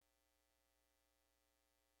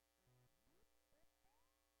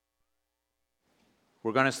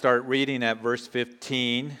We're going to start reading at verse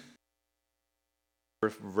 15,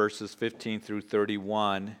 verses 15 through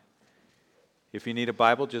 31. If you need a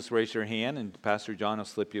Bible, just raise your hand and Pastor John will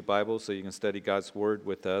slip you a Bible so you can study God's Word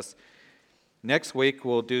with us. Next week,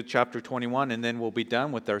 we'll do chapter 21, and then we'll be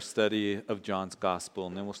done with our study of John's Gospel,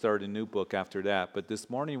 and then we'll start a new book after that. But this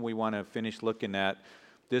morning, we want to finish looking at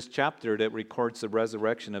this chapter that records the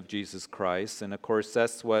resurrection of Jesus Christ. And of course,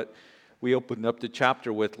 that's what we opened up the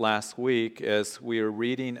chapter with last week as we were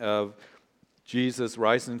reading of Jesus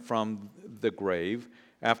rising from the grave.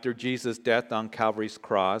 After Jesus' death on Calvary's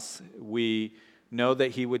cross, we know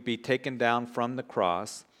that he would be taken down from the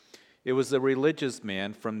cross. It was a religious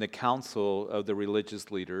man from the council of the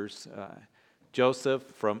religious leaders, Joseph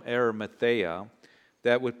from Arimathea,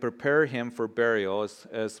 that would prepare him for burial,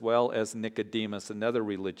 as well as Nicodemus, another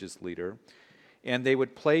religious leader. And they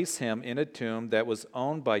would place him in a tomb that was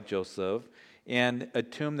owned by Joseph, and a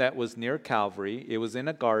tomb that was near Calvary. It was in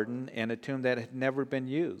a garden, and a tomb that had never been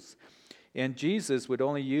used. And Jesus would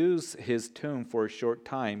only use his tomb for a short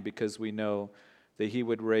time because we know that he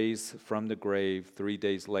would rise from the grave 3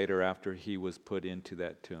 days later after he was put into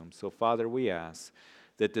that tomb. So, Father, we ask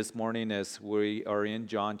that this morning as we are in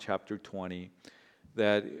John chapter 20,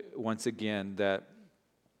 that once again, that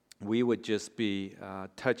we would just be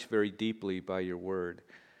touched very deeply by your word.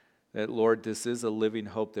 That, Lord, this is a living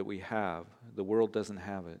hope that we have. The world doesn't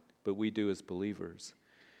have it, but we do as believers.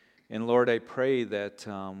 And Lord, I pray that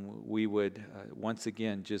we would once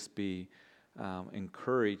again just be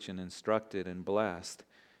encouraged and instructed and blessed,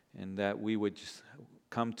 and that we would just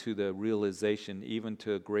come to the realization, even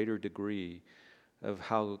to a greater degree, of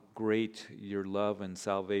how great your love and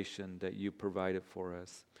salvation that you provided for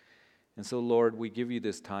us. And so, Lord, we give you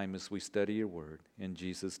this time as we study your word. In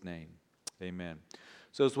Jesus' name, amen.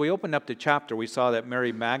 So as we opened up the chapter, we saw that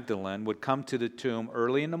Mary Magdalene would come to the tomb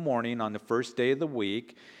early in the morning on the first day of the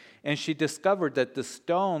week, and she discovered that the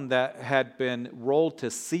stone that had been rolled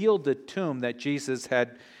to seal the tomb that Jesus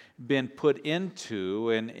had been put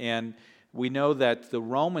into, and we know that the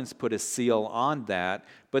Romans put a seal on that,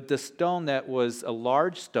 but the stone that was a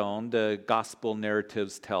large stone, the gospel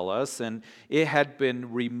narratives tell us, and it had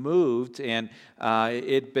been removed and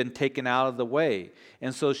it had been taken out of the way.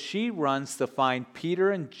 And so she runs to find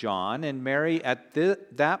Peter and John, and Mary at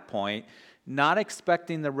that point, not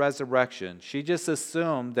expecting the resurrection. She just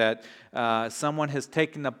assumed that someone has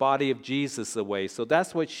taken the body of Jesus away. So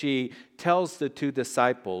that's what she tells the two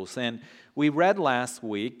disciples. And we read last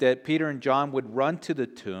week that Peter and John would run to the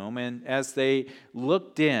tomb, and as they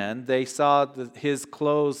looked in, they saw his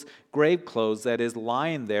clothes, grave clothes, that is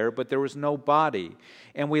lying there, but there was no body.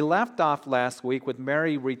 And we left off last week with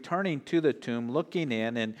Mary returning to the tomb, looking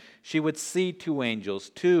in, and she would see two angels,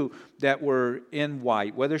 two that were in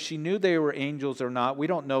white. Whether she knew they were angels or not, we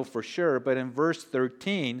don't know for sure, but in verse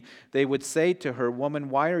 13, they would say to her, "Woman,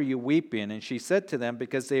 why are you weeping?" And she said to them,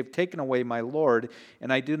 "Because they have taken away my Lord,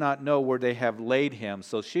 and I do not know where they have laid him."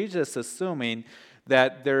 So she's just assuming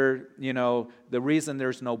that the reason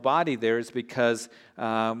there's no body there is because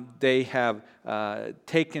they have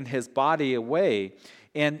taken his body away.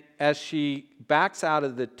 And as she backs out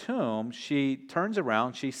of the tomb, she turns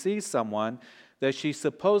around, she sees someone that she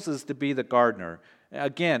supposes to be the gardener.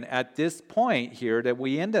 Again, at this point here that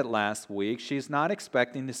we ended last week, she's not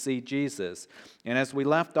expecting to see Jesus. And as we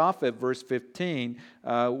left off at verse 15,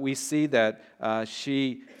 we see that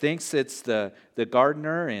she thinks it's the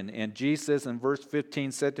gardener, and Jesus in verse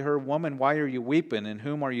 15 said to her, "Woman, why are you weeping, and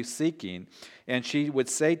whom are you seeking?" And she would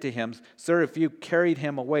say to him, "Sir, if you carried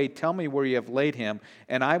him away, tell me where you have laid him,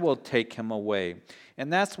 and I will take him away."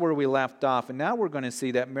 And that's where we left off. And now we're going to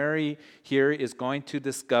see that Mary here is going to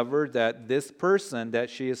discover that this person that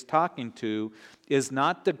she is talking to is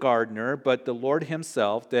not the gardener, but the Lord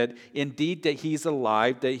himself, that indeed that he's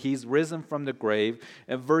alive, that he's risen from the grave.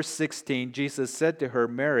 In verse 16, Jesus said to her,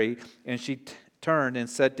 "Mary," and she turned and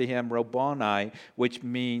said to him, "Rabboni," which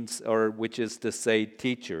is to say,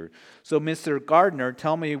 teacher. So, Mr. Gardener,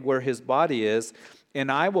 tell me where his body is,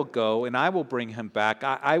 and I will go and I will bring him back.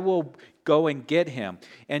 I will go and get him.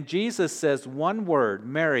 And Jesus says one word,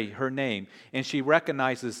 Mary, her name, and she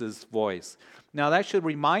recognizes his voice. Now that should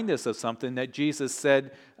remind us of something that Jesus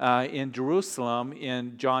said in Jerusalem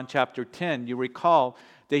in John chapter 10. You recall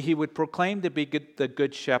that he would proclaim to be the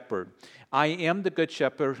good shepherd. "I am the good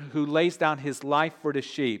shepherd who lays down his life for the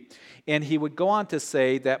sheep." And he would go on to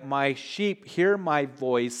say that my sheep hear my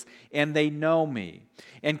voice and they know me.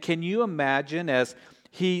 And can you imagine as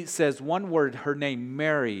he says one word, her name,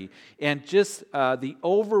 Mary, and just the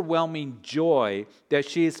overwhelming joy that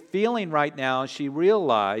she is feeling right now. She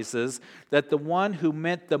realizes that the one who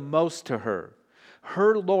meant the most to her,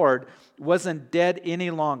 Her Lord wasn't dead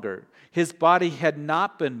any longer. His body had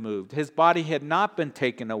not been moved. His body had not been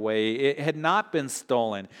taken away. It had not been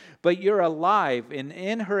stolen. But you're alive. And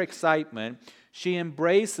in her excitement, she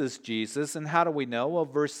embraces Jesus. And how do we know? Well,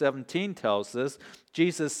 verse 17 tells us,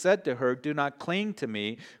 Jesus said to her, "Do not cling to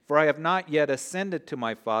me, for I have not yet ascended to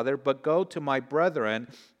my Father, but go to my brethren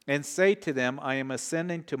and say to them, I am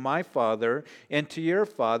ascending to my Father and to your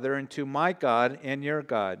Father and to my God and your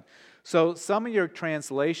God." So some of your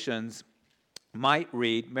translations might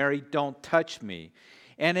read, "Mary, don't touch me."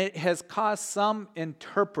 And it has caused some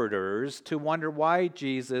interpreters to wonder why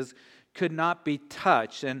Jesus could not be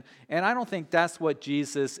touched. And I don't think that's what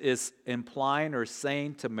Jesus is implying or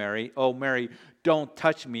saying to Mary. "Oh, Mary, don't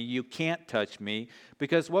touch me. You can't touch me."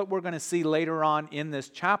 Because what we're going to see later on in this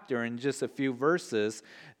chapter, in just a few verses,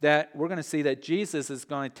 that we're going to see that Jesus is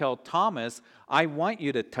going to tell Thomas, "I want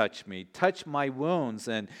you to touch me. Touch my wounds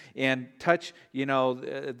and touch,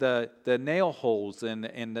 the nail holes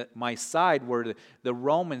in my side where the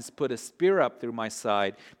Romans put a spear up through my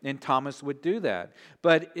side." And Thomas would do that.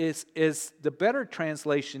 But is the better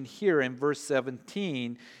translation here in verse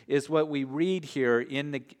 17 is what we read here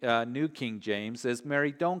in the New King James is,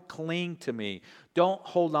 "Mary, don't cling to me. Don't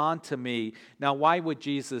hold on to me." Now, why would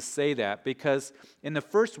Jesus say that? Because in the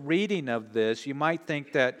first reading of this, you might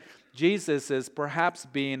think that Jesus is perhaps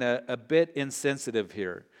being a bit insensitive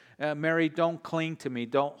here. "Mary, don't cling to me,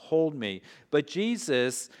 don't hold me." But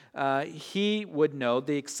Jesus, he would know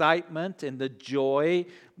the excitement and the joy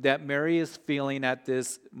that Mary is feeling at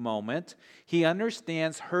this moment. He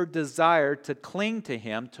understands her desire to cling to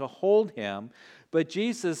him, to hold him. But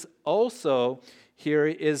Jesus also here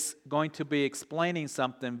is going to be explaining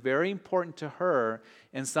something very important to her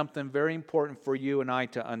and something very important for you and I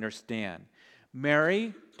to understand.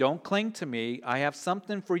 "Mary, don't cling to me. I have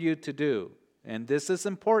something for you to do." And this is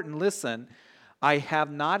important. Listen, "I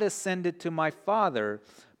have not ascended to my Father,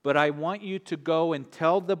 but I want you to go and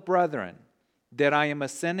tell the brethren that I am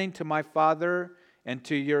ascending to my Father and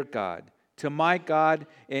to your God, to my God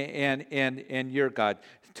and your God,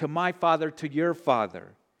 to my Father, to your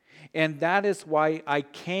Father. And that is why I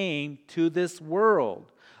came to this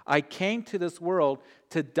world. I came to this world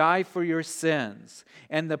to die for your sins.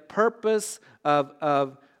 And the purpose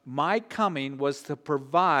of my coming was to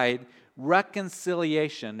provide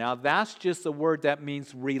reconciliation." Now, that's just a word that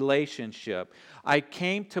means relationship. I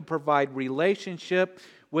came to provide relationship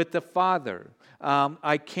with the Father.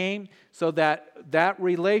 I came so that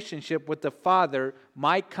relationship with the Father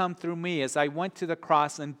might come through me as I went to the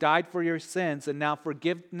cross and died for your sins, and now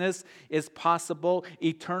forgiveness is possible.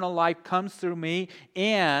 Eternal life comes through me,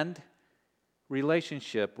 and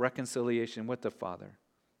relationship, reconciliation with the Father.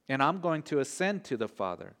 And I'm going to ascend to the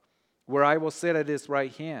Father, where I will sit at his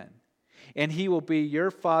right hand. And he will be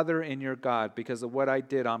your Father and your God because of what I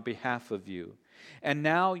did on behalf of you. And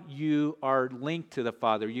now you are linked to the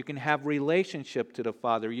Father. You can have relationship to the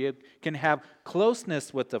Father. You can have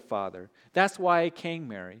closeness with the Father. That's why I came,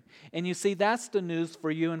 Mary. And you see, that's the news for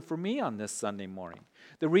you and for me on this Sunday morning.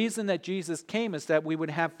 The reason that Jesus came is that we would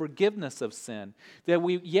have forgiveness of sin. That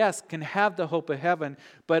we, yes, can have the hope of heaven,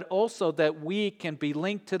 but also that we can be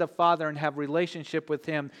linked to the Father and have relationship with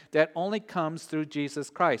him that only comes through Jesus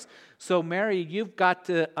Christ. So Mary, you've got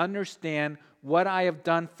to understand what I have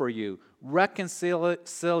done for you.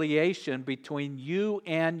 Reconciliation between you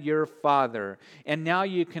and your Father. And now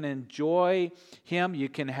you can enjoy him. You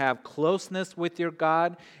can have closeness with your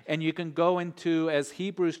God. And you can go into, as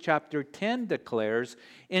Hebrews chapter 10 declares,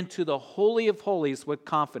 into the Holy of Holies with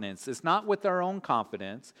confidence. It's not with our own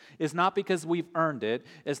confidence. It's not because we've earned it.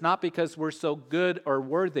 It's not because we're so good or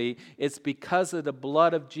worthy. It's because of the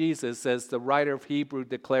blood of Jesus, as the writer of Hebrews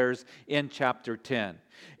declares in chapter 10.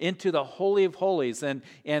 Into the Holy of Holies, and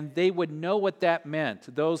they would know what that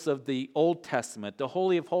meant, those of the Old Testament. The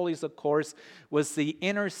Holy of Holies, of course, was the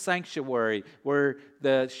inner sanctuary where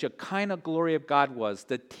the Shekinah glory of God was,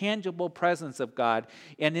 the tangible presence of God.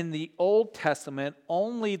 And in the Old Testament,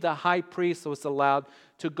 only the high priest was allowed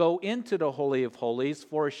to go into the Holy of Holies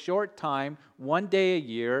for a short time, one day a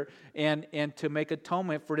year, and to make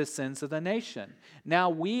atonement for the sins of the nation. Now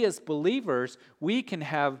we as believers, we can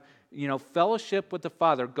have fellowship with the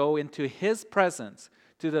Father, go into his presence,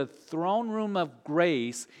 to the throne room of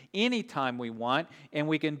grace anytime we want, and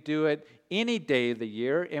we can do it any day of the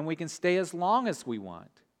year, and we can stay as long as we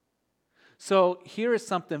want. So here is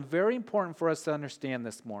something very important for us to understand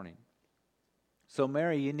this morning. So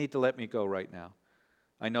Mary, you need to let me go right now.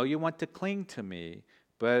 I know you want to cling to me,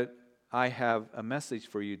 but I have a message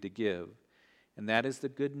for you to give, and that is the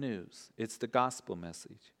good news. It's the gospel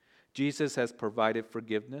message. Jesus has provided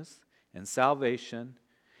forgiveness and salvation,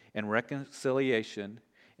 and reconciliation.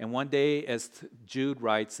 And one day, as Jude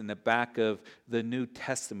writes in the back of the New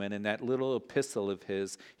Testament, in that little epistle of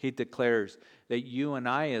his, he declares that you and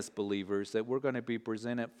I as believers, that we're going to be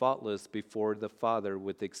presented faultless before the Father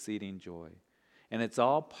with exceeding joy. And it's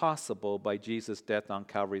all possible by Jesus' death on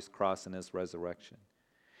Calvary's cross and his resurrection.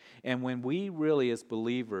 And when we really as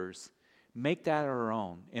believers make that our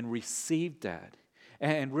own and receive that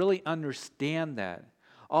and really understand that,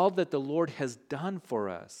 all that the Lord has done for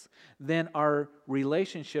us, then our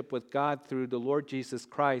relationship with God through the Lord Jesus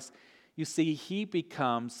Christ, you see, he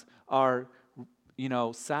becomes our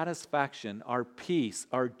satisfaction, our peace,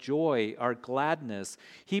 our joy, our gladness.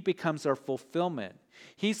 He becomes our fulfillment.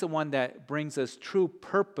 He's the one that brings us true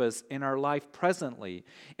purpose in our life presently.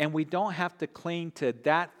 And we don't have to cling to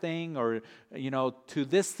that thing or, to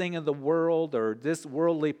this thing of the world or this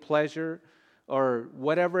worldly pleasure or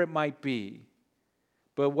whatever it might be.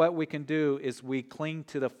 But what we can do is we cling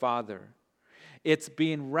to the Father. It's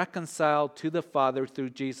being reconciled to the Father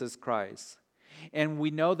through Jesus Christ. And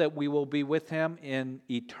we know that we will be with him in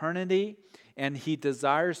eternity, and he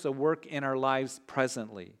desires to work in our lives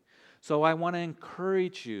presently. So I want to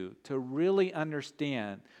encourage you to really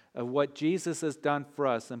understand of what Jesus has done for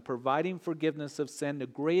us in providing forgiveness of sin. The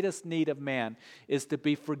greatest need of man is to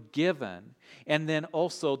be forgiven. And then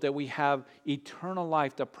also that we have eternal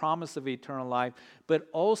life, the promise of eternal life. But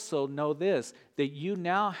also know this, that you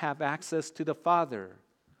now have access to the Father.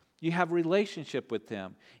 You have relationship with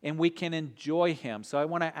him, and we can enjoy him. So I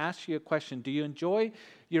want to ask you a question. Do you enjoy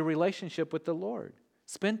your relationship with the Lord?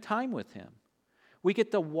 Spend time with him. We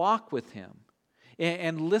get to walk with him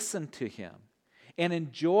and listen to him and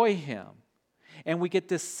enjoy him. And we get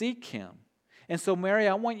to seek him. And so, Mary,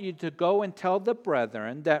 I want you to go and tell the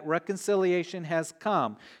brethren that reconciliation has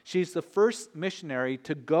come. She's the first missionary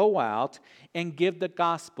to go out and give the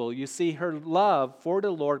gospel. You see, her love for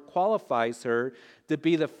the Lord qualifies her to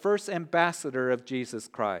be the first ambassador of Jesus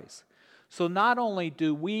Christ. So not only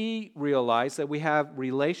do we realize that we have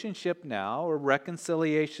relationship now or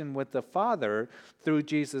reconciliation with the Father through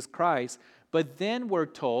Jesus Christ, but then we're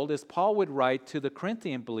told, as Paul would write to the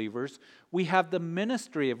Corinthian believers, we have the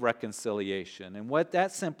ministry of reconciliation. And what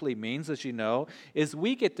that simply means, as you know, is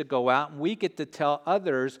we get to go out and we get to tell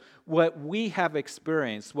others what we have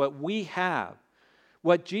experienced, what we have,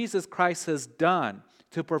 what Jesus Christ has done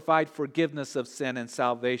to provide forgiveness of sin and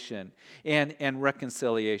salvation and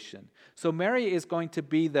reconciliation. So Mary is going to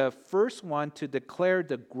be the first one to declare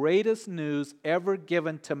the greatest news ever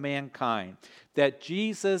given to mankind, that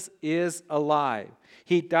Jesus is alive.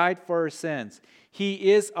 He died for our sins.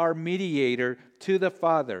 He is our mediator to the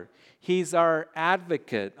Father. He's our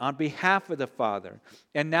advocate on behalf of the Father.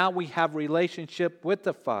 And now we have relationship with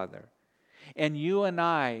the Father. And you and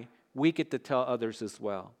I, we get to tell others as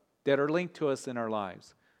well that are linked to us in our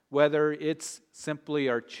lives. Whether it's simply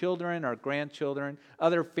our children, our grandchildren,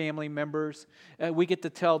 other family members. We get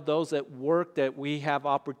to tell those at work that we have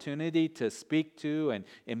opportunity to speak to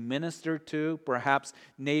and minister to, perhaps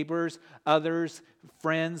neighbors, others,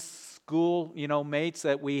 friends, school, mates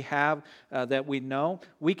that we have, that we know.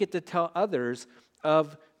 We get to tell others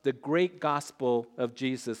of the great gospel of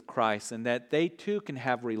Jesus Christ and that they too can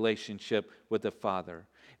have relationship with the Father.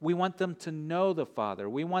 We want them to know the Father.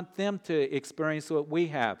 We want them to experience what we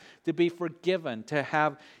have, to be forgiven, to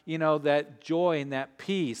have, that joy and that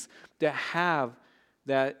peace, to have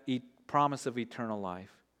that promise of eternal life.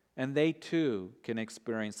 And they too can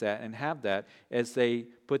experience that and have that as they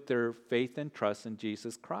put their faith and trust in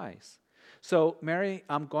Jesus Christ. So, Mary,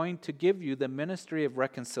 I'm going to give you the ministry of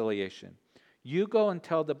reconciliation. You go and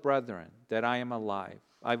tell the brethren that I am alive.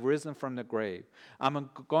 I've risen from the grave. I'm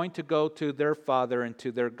going to go to their Father and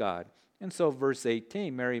to their God. And so verse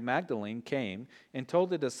 18, Mary Magdalene came and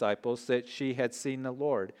told the disciples that she had seen the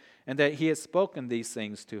Lord and that he had spoken these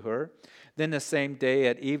things to her. Then the same day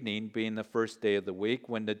at evening, being the first day of the week,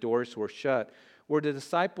 when the doors were shut, where the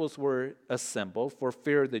disciples were assembled for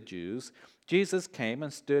fear of the Jews, Jesus came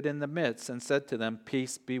and stood in the midst and said to them,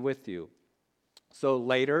 "Peace be with you." So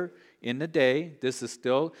later in the day, this is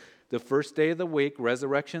still the first day of the week,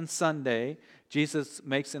 Resurrection Sunday, Jesus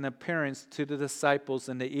makes an appearance to the disciples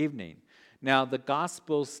in the evening. Now, the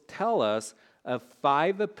Gospels tell us of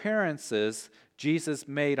 5 appearances Jesus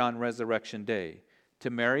made on Resurrection Day. To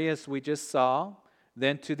Mary, as we just saw,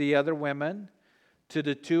 then to the other women, to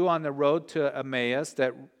the 2 on the road to Emmaus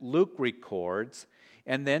that Luke records,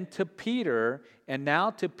 and then to Peter, and now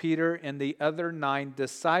to Peter and the other 9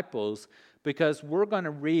 disciples, because we're going to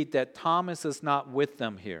read that Thomas is not with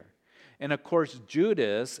them here. And of course,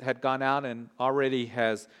 Judas had gone out and already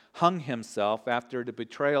has hung himself after the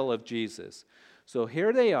betrayal of Jesus. So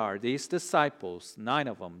here they are, these disciples, 9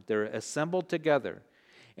 of them. They're assembled together.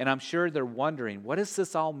 And I'm sure they're wondering, what does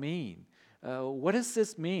this all mean? What does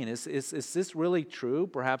this mean? Is this really true?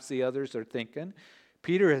 Perhaps the others are thinking.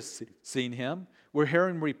 Peter has seen him. We're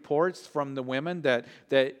hearing reports from the women that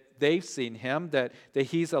they've seen him, that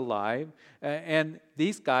he's alive. And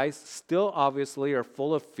these guys still obviously are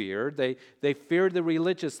full of fear. They fear the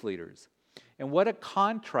religious leaders. And what a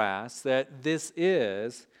contrast that this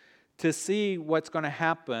is to see what's going to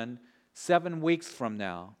happen 7 weeks from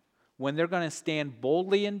now, when they're going to stand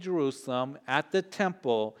boldly in Jerusalem at the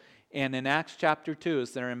temple. And in Acts chapter 2,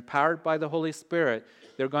 as they're empowered by the Holy Spirit,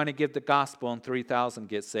 they're going to give the gospel and 3,000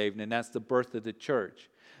 get saved, and that's the birth of the church.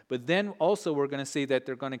 But then also we're going to see that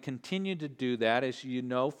they're going to continue to do that, as you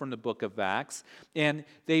know from the book of Acts, and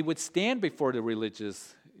they would stand before the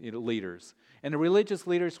religious leaders. And the religious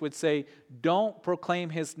leaders would say, don't proclaim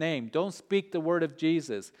his name. Don't speak the word of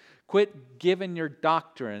Jesus. Quit giving your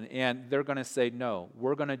doctrine. And they're going to say, no,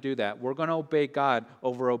 we're going to do that. We're going to obey God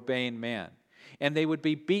over obeying man. And they would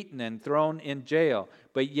be beaten and thrown in jail,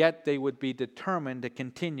 but yet they would be determined to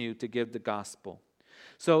continue to give the gospel.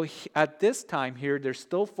 So at this time here, they're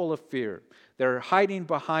still full of fear. They're hiding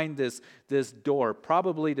behind this door.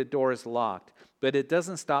 Probably the door is locked, but it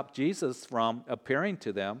doesn't stop Jesus from appearing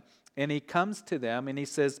to them. And he comes to them and he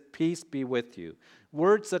says, peace be with you.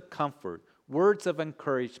 Words of comfort, words of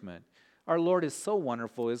encouragement. Our Lord is so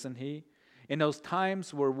wonderful, isn't he? In those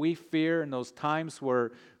times where we fear, in those times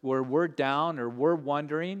where we're down or we're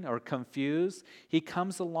wondering or confused, he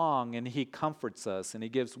comes along and he comforts us and he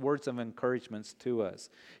gives words of encouragement to us.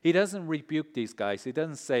 He doesn't rebuke these guys. He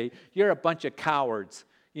doesn't say, you're a bunch of cowards.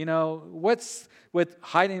 You know, what's with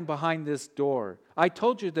hiding behind this door? I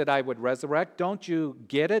told you that I would resurrect. Don't you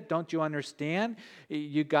get it? Don't you understand?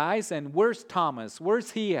 You guys, and where's Thomas?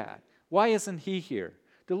 Where's he at? Why isn't he here?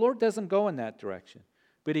 The Lord doesn't go in that direction.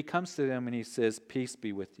 But he comes to them and he says, peace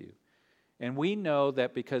be with you. And we know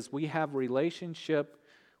that because we have relationship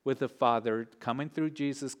with the Father coming through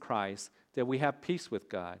Jesus Christ, that we have peace with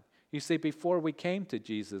God. You see, before we came to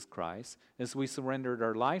Jesus Christ, as we surrendered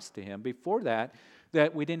our lives to him, before that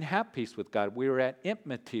we didn't have peace with God. We were at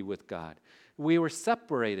enmity with God. We were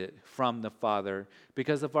separated from the Father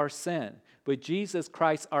because of our sin. But Jesus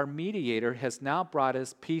Christ, our mediator, has now brought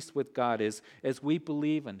us peace with God as we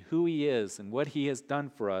believe in who he is and what he has done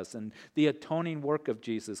for us and the atoning work of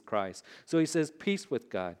Jesus Christ. So he says peace with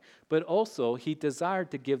God. But also he desired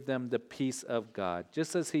to give them the peace of God,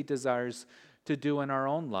 just as he desires to do in our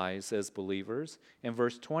own lives as believers. In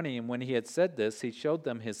verse 20, and when he had said this, he showed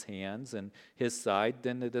them his hands and his side.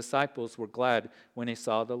 Then the disciples were glad when they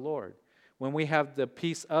saw the Lord. When we have the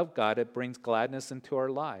peace of God, it brings gladness into our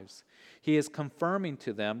lives. He is confirming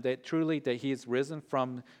to them that truly that he is risen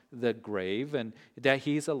from the grave and that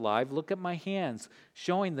he's alive. Look at my hands,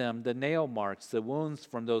 showing them the nail marks, the wounds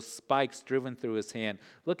from those spikes driven through his hand.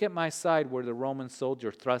 Look at my side where the Roman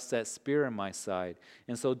soldier thrust that spear in my side.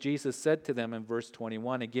 And so Jesus said to them in verse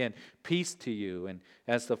 21 again, peace to you. And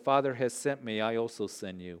as the Father has sent me, I also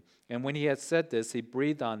send you. And when he had said this, he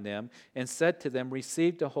breathed on them and said to them,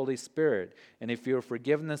 receive the Holy Spirit. And if you are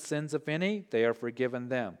forgiven the sins of any, they are forgiven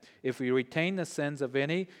them. If you retain the sins of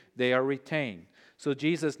any, they are retained. So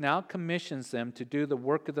Jesus now commissions them to do the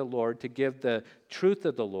work of the Lord, to give the truth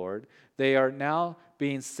of the Lord. They are now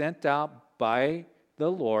being sent out by the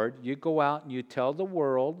Lord. You go out and you tell the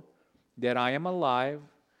world that I am alive.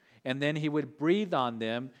 And then he would breathe on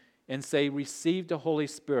them and say, receive the Holy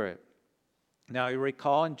Spirit. Now, you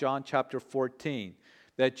recall in John chapter 14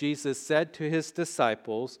 that Jesus said to his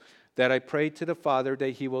disciples that I pray to the Father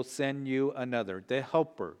that he will send you another, the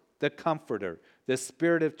helper, the comforter, the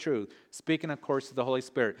Spirit of truth. Speaking, of course, of the Holy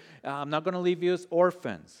Spirit. I'm not going to leave you as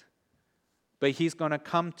orphans, but he's going to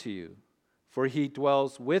come to you, for he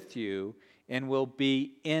dwells with you and will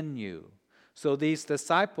be in you. So these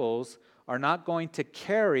disciples are not going to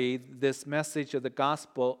carry this message of the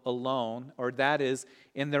gospel alone, or that is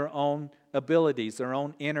in their own abilities, their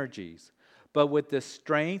own energies, but with the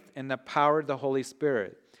strength and the power of the Holy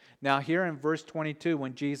Spirit. Now here in verse 22,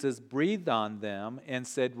 when Jesus breathed on them and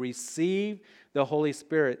said, receive the Holy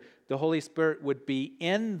Spirit would be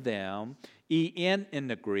in them, en in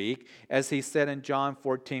the Greek, as he said in John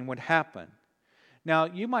 14 would happen. Now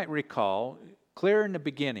you might recall, clear in the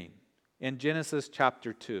beginning, in Genesis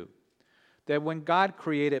chapter 2, that when God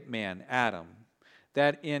created man, Adam,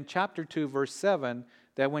 that in chapter 2, verse 7,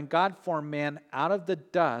 that when God formed man out of the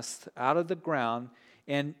dust, out of the ground,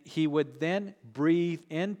 and he would then breathe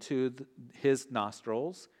into his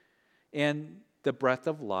nostrils and the breath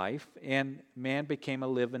of life, and man became a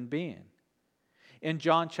living being. In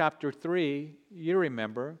John chapter 3, you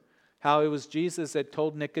remember, how it was Jesus that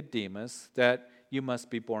told Nicodemus that you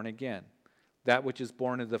must be born again. That which is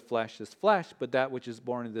born of the flesh is flesh, but that which is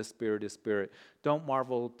born of the Spirit is spirit. Don't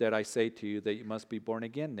marvel that I say to you that you must be born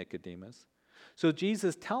again, Nicodemus. So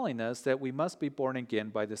Jesus telling us that we must be born again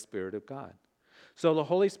by the Spirit of God. So the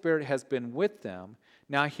Holy Spirit has been with them.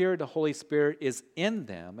 Now here the Holy Spirit is in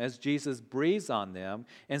them as Jesus breathes on them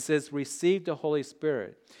and says, receive the Holy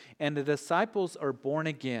Spirit. And the disciples are born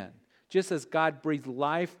again. Just as God breathed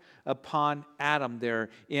life upon Adam there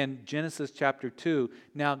in Genesis chapter 2,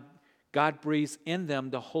 now God breathes in them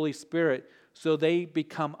the Holy Spirit, so they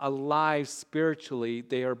become alive spiritually.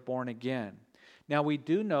 They are born again. Now we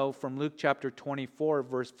do know from Luke chapter 24,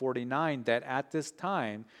 verse 49, that at this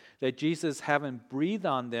time, that Jesus, having breathed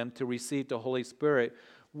on them to receive the Holy Spirit,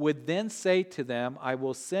 would then say to them, I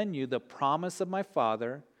will send you the promise of my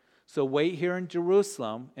Father, so wait here in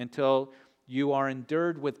Jerusalem until you are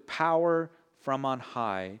endued with power from on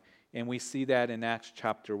high. And we see that in Acts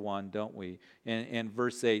chapter 1, don't we? In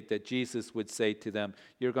verse 8, that Jesus would say to them,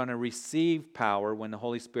 you're going to receive power when the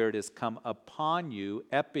Holy Spirit has come upon you,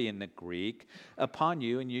 epi in the Greek, upon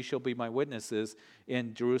you, and you shall be my witnesses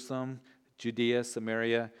in Jerusalem, Judea,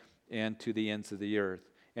 Samaria, and to the ends of the earth.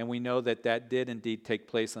 And we know that that did indeed take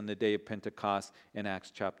place on the day of Pentecost in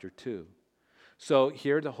Acts chapter 2. So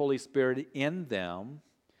here the Holy Spirit in them,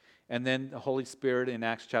 and then the Holy Spirit in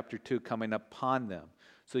Acts chapter 2 coming upon them.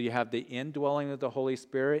 So you have the indwelling of the Holy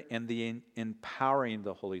Spirit and the empowering of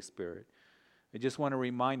the Holy Spirit. I just want to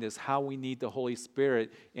remind us how we need the Holy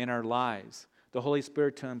Spirit in our lives. The Holy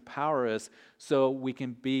Spirit to empower us so we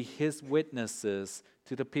can be His witnesses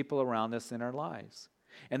to the people around us in our lives.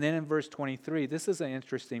 And then in verse 23, this is an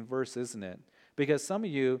interesting verse, isn't it? Because some of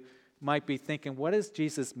you might be thinking, what does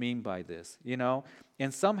Jesus mean by this? You know,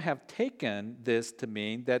 and some have taken this to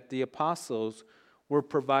mean that the apostles were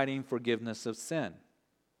providing forgiveness of sin.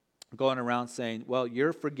 Going around saying, well,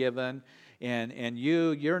 you're forgiven, and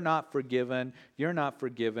you're not forgiven,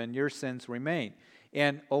 your sins remain.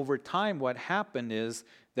 And over time, what happened is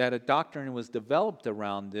that a doctrine was developed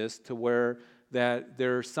around this to where that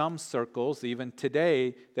there are some circles, even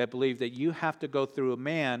today, that believe that you have to go through a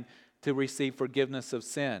man to receive forgiveness of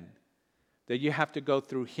sin. That you have to go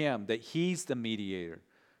through him, that he's the mediator.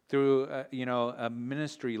 Through a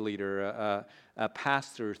ministry leader, a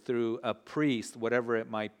pastor, through a priest, whatever it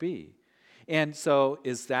might be. And so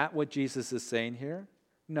is that what Jesus is saying here?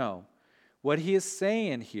 No. What he is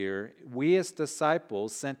saying here, we as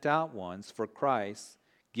disciples, sent out ones for Christ,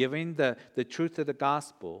 giving the truth of the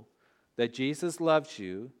gospel, that Jesus loves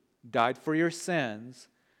you, died for your sins,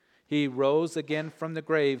 he rose again from the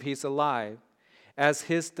grave, he's alive. As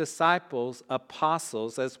his disciples,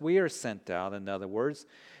 apostles, as we are sent out, in other words,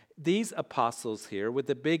 these apostles here with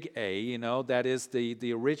the big A, that is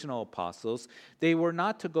the original apostles, they were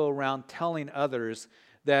not to go around telling others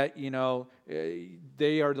that,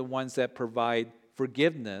 they are the ones that provide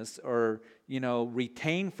forgiveness or,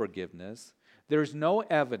 retain forgiveness. There's no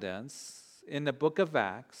evidence in the book of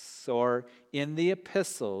Acts or in the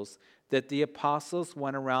epistles that the apostles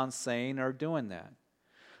went around saying or doing that.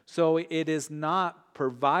 So it is not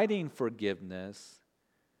providing forgiveness,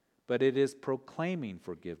 but it is proclaiming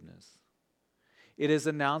forgiveness. It is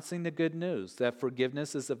announcing the good news that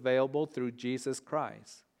forgiveness is available through Jesus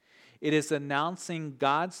Christ. It is announcing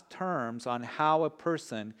God's terms on how a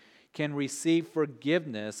person can receive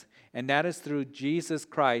forgiveness, and that is through Jesus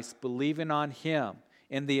Christ, believing on him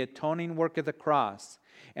in the atoning work of the cross.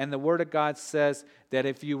 And the Word of God says that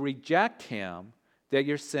if you reject him, that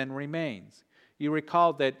your sin remains. You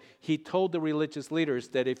recall that he told the religious leaders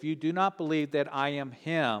that if you do not believe that I am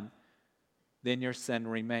him, then your sin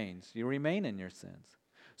remains. You remain in your sins.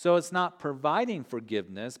 So it's not providing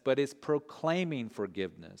forgiveness, but it's proclaiming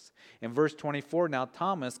forgiveness. In verse 24, now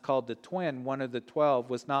Thomas, called the twin, one of the 12,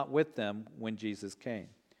 was not with them when Jesus came.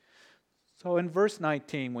 So in verse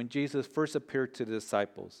 19, when Jesus first appeared to the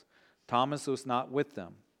disciples, Thomas was not with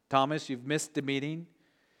them. Thomas, you've missed the meeting.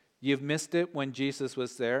 You've missed it when Jesus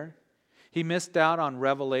was there. He missed out on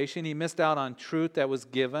revelation. He missed out on truth that was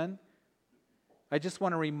given. I just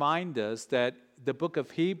want to remind us that the book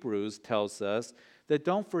of Hebrews tells us that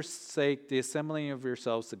don't forsake the assembling of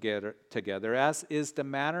yourselves together, as is the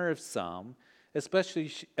manner of some,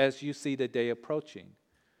 especially as you see the day approaching.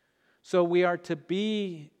 So we are to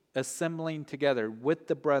be assembling together with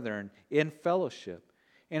the brethren in fellowship.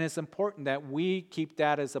 And it's important that we keep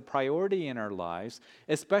that as a priority in our lives,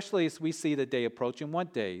 especially as we see the day approaching. One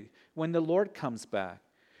day, when the Lord comes back.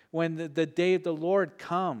 When the day of the Lord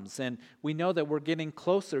comes, and we know that we're getting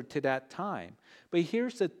closer to that time. But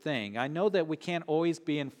here's the thing. I know that we can't always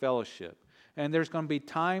be in fellowship, and there's going to be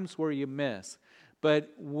times where you miss.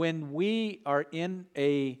 But when we are in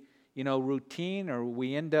a routine, or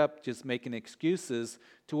we end up just making excuses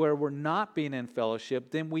to where we're not being in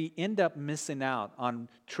fellowship, then we end up missing out on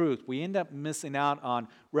truth. We end up missing out on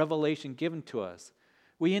revelation given to us.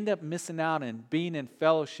 We end up missing out on being in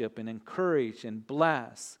fellowship and encouraged and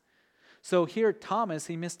blessed. So here, Thomas,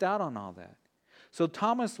 he missed out on all that. So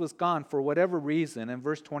Thomas was gone for whatever reason. In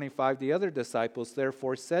verse 25, the other disciples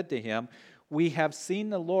therefore said to him, "We have seen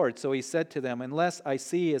the Lord." So he said to them, "Unless I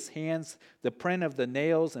see his hands, the print of the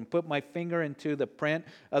nails, and put my finger into the print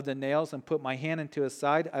of the nails, and put my hand into his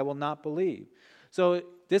side, I will not believe." So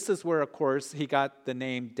this is where, of course, he got the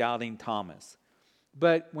name Doubting Thomas.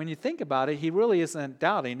 But when you think about it, he really isn't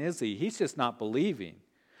doubting, is he? He's just not believing.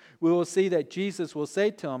 We will see that Jesus will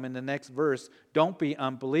say to him in the next verse, "Don't be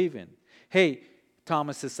unbelieving." Hey,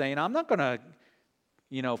 Thomas is saying, I'm not going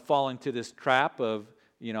to, fall into this trap of,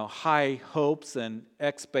 high hopes and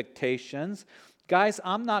expectations. Guys,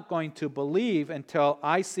 I'm not going to believe until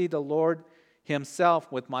I see the Lord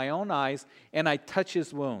himself with my own eyes and I touch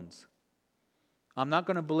his wounds. I'm not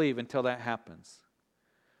going to believe until that happens.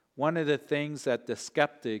 One of the things that the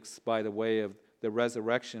skeptics, by the way of the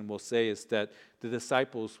resurrection, will say is that the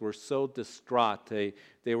disciples were so distraught.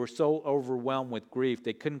 They were so overwhelmed with grief.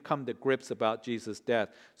 They couldn't come to grips about Jesus' death.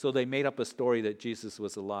 So they made up a story that Jesus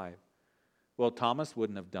was alive. Well, Thomas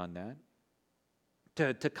wouldn't have done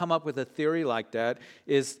that. To come up with a theory like that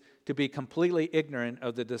is to be completely ignorant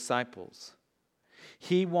of the disciples.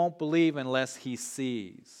 He won't believe unless he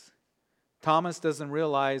sees. Thomas doesn't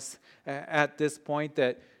realize at this point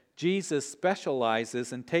that Jesus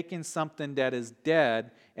specializes in taking something that is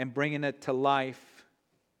dead and bringing it to life.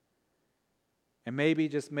 And maybe,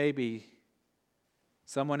 just maybe,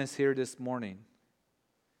 someone is here this morning.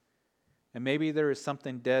 And maybe there is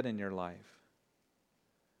something dead in your life.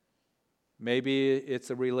 Maybe it's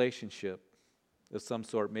a relationship of some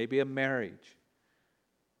sort. Maybe a marriage,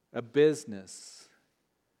 a business,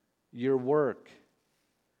 your work.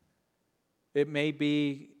 It may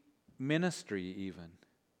be ministry even.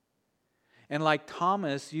 And like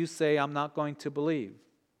Thomas, you say, I'm not going to believe.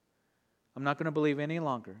 I'm not going to believe any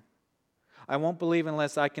longer. I won't believe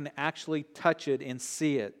unless I can actually touch it and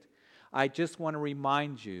see it. I just want to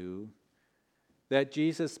remind you that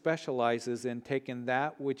Jesus specializes in taking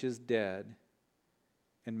that which is dead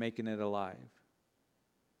and making it alive.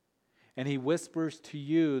 And he whispers to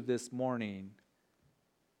you this morning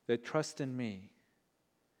that trust in me.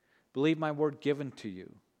 Believe my word given to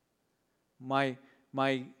you. My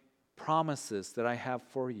promises that I have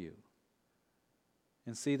for you,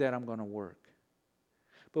 and see that I'm going to work.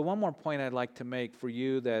 But one more point I'd like to make for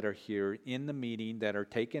you that are here in the meeting, that are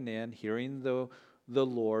taken in, hearing the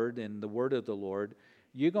Lord and the word of the Lord,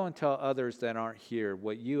 you go and tell others that aren't here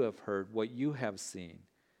what you have heard, what you have seen,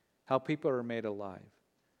 how people are made alive.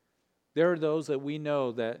 There are those that we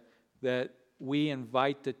know that we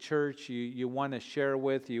invite to church, you want to share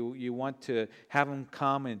with, you want to have them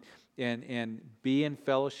come and be in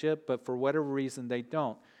fellowship, but for whatever reason they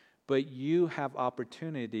don't. But you have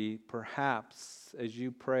opportunity, perhaps, as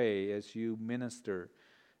you pray, as you minister,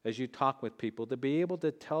 as you talk with people, to be able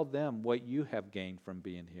to tell them what you have gained from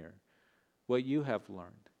being here, what you have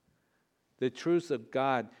learned, the truths of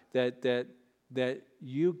God that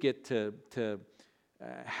you get to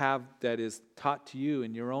have, that is taught to you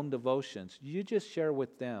in your own devotions. You just share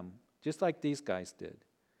with them, just like these guys did,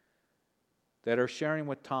 that are sharing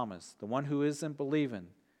with Thomas, the one who isn't believing,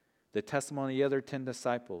 the testimony of the other 10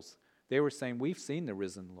 disciples. They were saying, we've seen the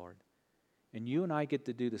risen Lord. And you and I get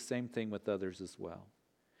to do the same thing with others as well.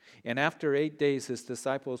 And after 8 days, his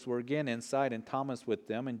disciples were again inside, and Thomas with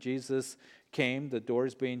them. And Jesus came, the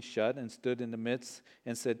doors being shut, and stood in the midst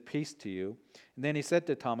and said, "Peace to you." And then he said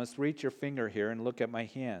to Thomas, "Reach your finger here and look at my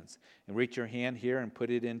hands. And reach your hand here and put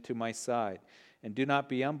it into my side. And do not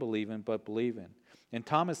be unbelieving, but believing." And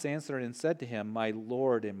Thomas answered and said to him, "My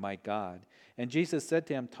Lord and my God." And Jesus said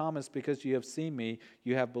to him, "Thomas, because you have seen me,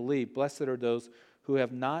 you have believed. Blessed are those who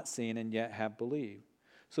have not seen and yet have believed."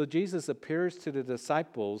 So Jesus appears to the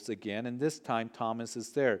disciples again, and this time Thomas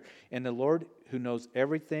is there. And the Lord, who knows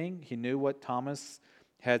everything, he knew what Thomas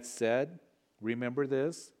had said. Remember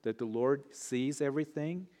this, that the Lord sees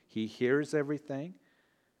everything. He hears everything.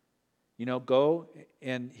 Go,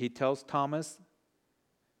 and he tells Thomas,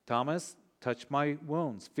 "Thomas, touch my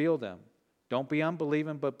wounds, feel them. Don't be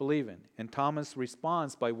unbelieving, but believing." And Thomas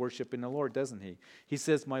responds by worshiping the Lord, doesn't he? He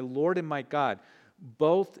says, "My Lord and my God,"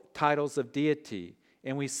 both titles of deity.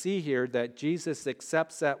 And we see here that Jesus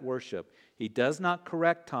accepts that worship. He does not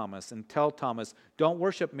correct Thomas and tell Thomas, "Don't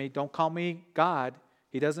worship me, don't call me God."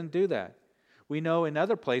 He doesn't do that. We know in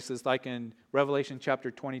other places, like in Revelation chapter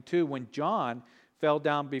 22, when John fell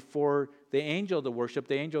down before the angel to worship,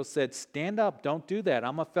 the angel said, "Stand up, don't do that.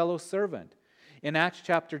 I'm a fellow servant." In Acts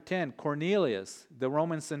chapter 10, Cornelius, the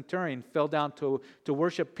Roman centurion, fell down to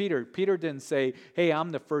worship Peter. Peter didn't say, "Hey, I'm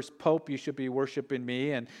the first pope, you should be worshiping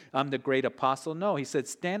me, and I'm the great apostle." No, he said,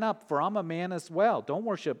 "Stand up, for I'm a man as well. Don't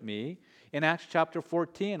worship me." In Acts chapter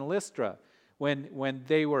 14, Lystra, when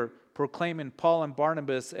they were proclaiming Paul and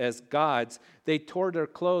Barnabas as gods, they tore their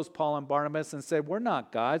clothes, Paul and Barnabas, and said, "We're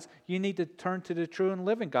not gods. You need to turn to the true and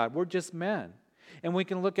living God. We're just men." And we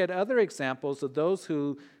can look at other examples of those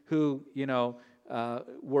who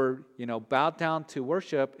were bowed down to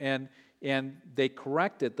worship, and they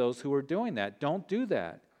corrected those who were doing that. Don't do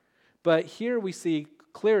that. But here we see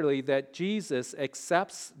clearly that Jesus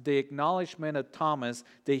accepts the acknowledgement of Thomas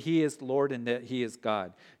that he is Lord and that he is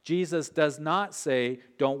God. Jesus does not say,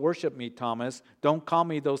 "Don't worship me, Thomas. Don't call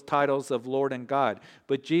me those titles of Lord and God."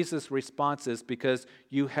 But Jesus' response is, "Because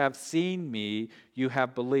you have seen me, you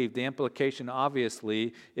have believed." The implication,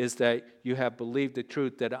 obviously, is that you have believed the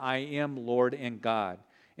truth that I am Lord and God.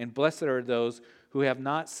 And blessed are those who have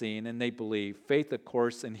not seen and they believe. Faith, of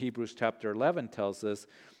course, in Hebrews chapter 11 tells us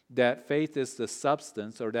that faith is the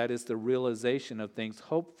substance, or that is the realization of things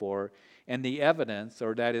hoped for, and the evidence,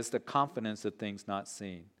 or that is the confidence of things not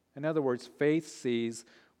seen. In other words, faith sees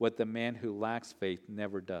what the man who lacks faith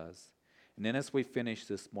never does. And then as we finish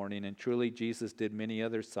this morning, and truly Jesus did many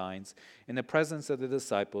other signs in the presence of the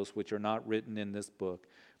disciples, which are not written in this book,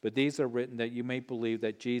 but these are written that you may believe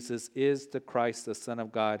that Jesus is the Christ, the Son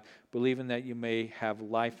of God, believing that you may have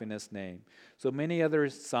life in his name. So many other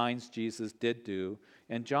signs Jesus did do,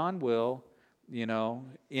 and John will,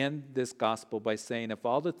 end this gospel by saying, if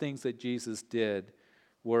all the things that Jesus did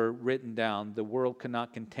were written down, the world could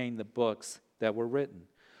not contain the books that were written.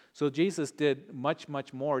 So Jesus did much,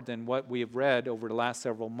 much more than what we have read over the last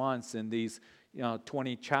several months in these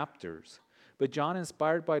 20 chapters. But John,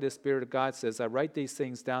 inspired by the Spirit of God, says, "I write these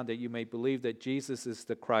things down that you may believe that Jesus is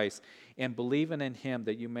the Christ, and believing in him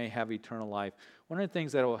that you may have eternal life." One of the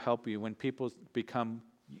things that will help you when people become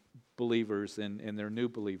believers and they're new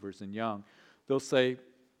believers and young, they'll say,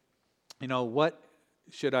 "What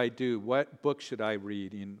should I do? What book should I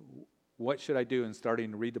read? And what should I do in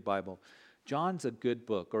starting to read the Bible?" John's a good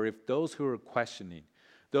book. Or if those who are questioning,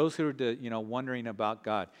 those who are wondering about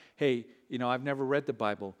God, "Hey, I've never read the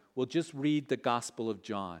Bible." Well, just read the Gospel of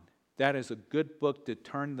John. That is a good book to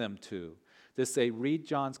turn them to say, read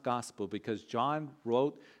John's Gospel, because John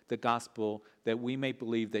wrote the Gospel that we may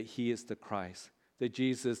believe that he is the Christ, that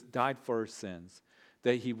Jesus died for our sins,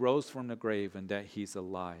 that he rose from the grave, and that he's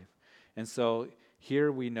alive. And so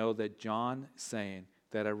here we know that John is saying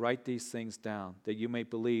that I write these things down, that you may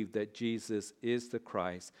believe that Jesus is the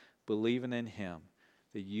Christ, believing in him,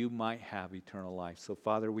 that you might have eternal life. So,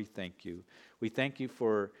 Father, we thank you. We thank you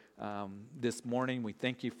for this morning. We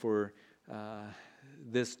thank you for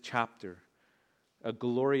this chapter, a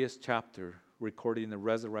glorious chapter recording the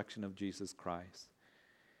resurrection of Jesus Christ.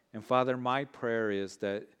 And, Father, my prayer is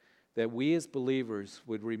that we as believers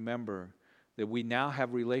would remember that we now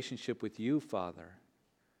have relationship with you, Father,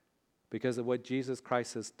 because of what Jesus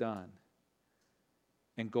Christ has done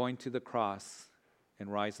and going to the cross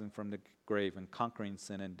and rising from the grave and conquering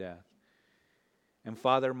sin and death. And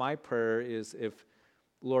Father, my prayer is, if,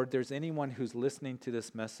 Lord, there's anyone who's listening to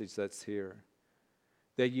this message that's here,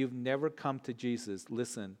 that you've never come to Jesus,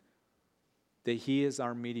 listen, that he is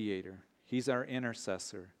our mediator. He's our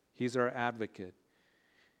intercessor. He's our advocate.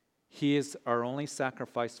 He is our only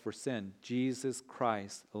sacrifice for sin. Jesus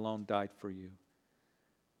Christ alone died for you.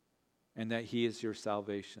 And that he is your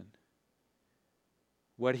salvation.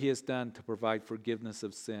 What he has done to provide forgiveness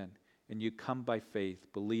of sin. And you come by faith,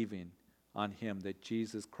 believing on him that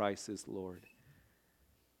Jesus Christ is Lord.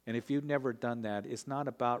 And if you've never done that, it's not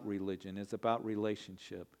about religion. It's about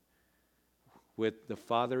relationship with the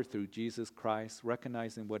Father through Jesus Christ,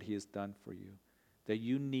 recognizing what he has done for you. That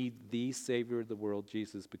you need the Savior of the world,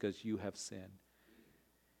 Jesus, because you have sinned.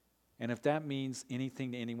 And if that means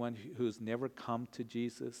anything to anyone who has never come to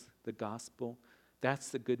Jesus, the gospel, that's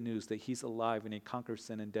the good news, that he's alive and he conquers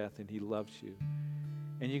sin and death and he loves you.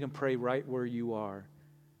 And you can pray right where you are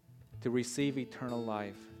to receive eternal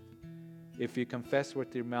life. If you confess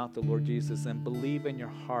with your mouth the Lord Jesus and believe in your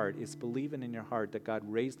heart, it's believing in your heart that God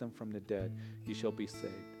raised him from the dead, you shall be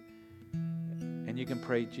saved. And you can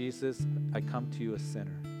pray, "Jesus, I come to you a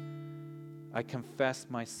sinner. I confess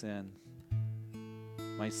my sin.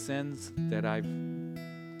 My sins that I've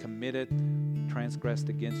committed, transgressed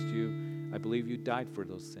against you, I believe you died for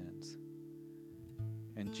those sins.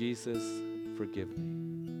 And Jesus, forgive me.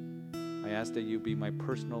 I ask that you be my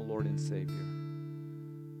personal Lord and Savior.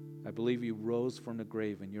 I believe you rose from the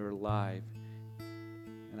grave and you're alive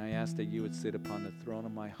And I ask that you would sit upon the throne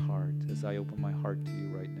of my heart as I open my heart to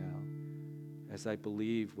you right now, as I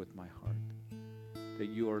believe with my heart that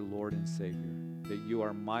you are Lord and Savior, that you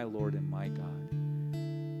are my Lord and my God.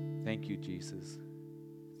 Thank you, Jesus.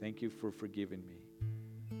 Thank you for forgiving me.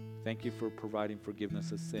 Thank you for providing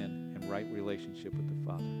forgiveness of sin and right relationship with the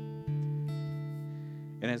Father.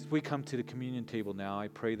 And as we come to the communion table now, I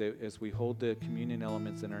pray that as we hold the communion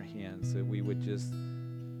elements in our hands, that we would just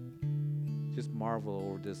marvel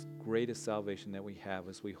over this greatest salvation that we have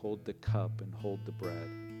as we hold the cup and hold the bread.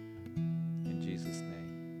 In Jesus'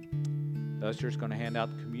 name. The usher is going to hand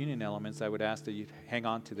out the communion elements. I would ask that you hang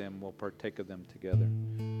on to them. We'll partake of them together.